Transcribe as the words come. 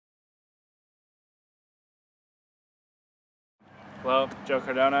Hello, Joe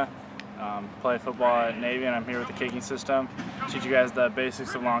Cardona. Play football at Navy, and I'm here with the kicking system. Teach you guys the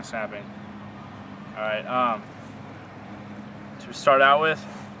basics of long snapping. Alright, to start out with,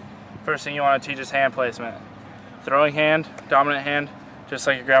 first thing you want to teach is hand placement. Throwing hand, dominant hand, just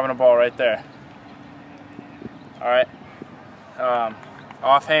like you're grabbing a ball right there. Alright,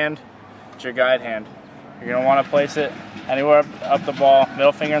 offhand, it's your guide hand. You're going to want to place it anywhere up the ball,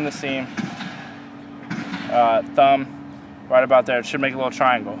 middle finger in the seam, thumb right about there. It should make a little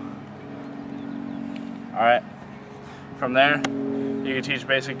triangle. Alright, from there you can teach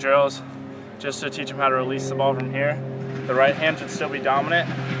basic drills just to teach them how to release the ball from here. The right hand should still be dominant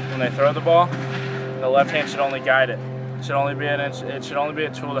when they throw the ball. The left hand should only guide it. It should only be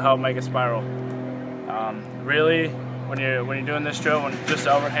a tool to help make a spiral. Really, when you're doing this drill, when just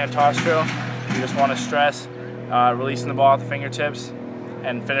an overhand toss drill, you just want to stress releasing the ball at the fingertips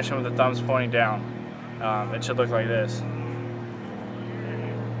and finishing with the thumbs pointing down. It should look like this.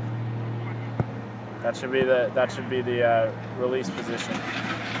 That should be the release position.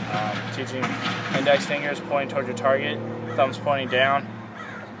 Teaching index fingers pointing toward your target, thumbs pointing down,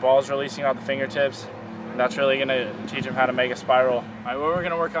 balls releasing off the fingertips. And that's really going to teach them how to make a spiral. All right, what we're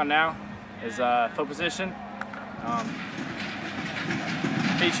going to work on now is foot position.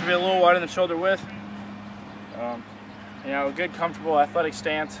 Feet should be a little wider than shoulder width. A good, comfortable, athletic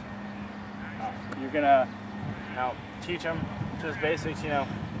stance. You're going to teach them just basics.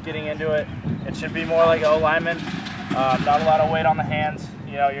 Getting into it. It should be more like an O-lineman. Not a lot of weight on the hands.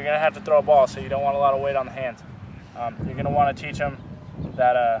 You're going to have to throw a ball, so you don't want a lot of weight on the hands. You're going to want to teach them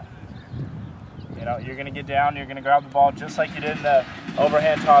that you're going to get down, you're going to grab the ball just like you did in the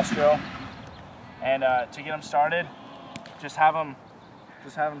overhand toss drill. And to get them started, just have them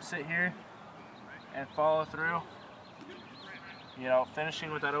sit here and follow through.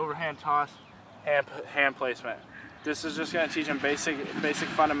 Finishing with that overhand toss, hand placement. This is just going to teach them basic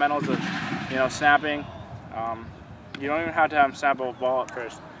fundamentals of snapping. You don't even have to have them snap a ball at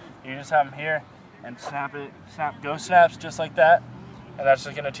first. You just have them here and go snaps just like that. And that's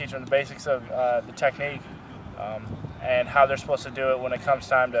just going to teach them the basics of the technique and how they're supposed to do it when it comes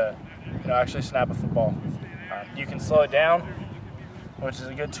time to actually snap a football. You can slow it down, which is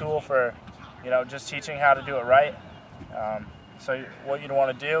a good tool for just teaching how to do it right. So what you'd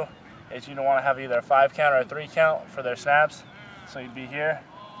want to do is you'd want to have either a 5 count or a 3 count for their snaps. So you'd be here.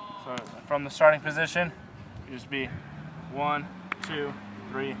 So from the starting position, you just be 1, 2,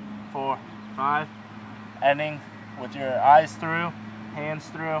 3, 4, 5, ending with your eyes through, hands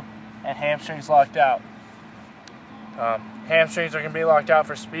through, and hamstrings locked out. Hamstrings are going to be locked out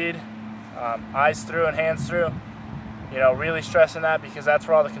for speed. Eyes through and hands through. Really stressing that because that's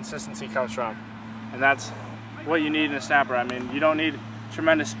where all the consistency comes from, and that's what you need in a snapper. I mean, you don't need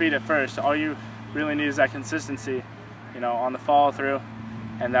tremendous speed at first. All you really need is that consistency, on the follow through,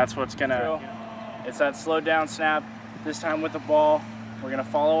 and that's what's gonna. It's that slowed down snap. This time with the ball, we're gonna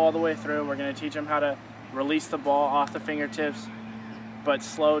follow all the way through. We're gonna teach them how to release the ball off the fingertips, but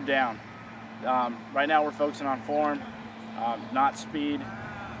slowed down. Right now we're focusing on form, not speed.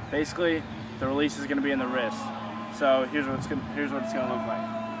 Basically, the release is gonna be in the wrist. So here's what it's gonna look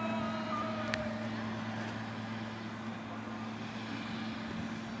like.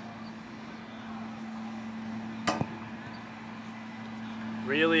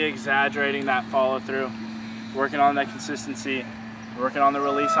 Really exaggerating that follow through, working on that consistency, working on the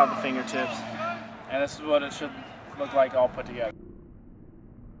release off the fingertips, and this is what it should look like all put together.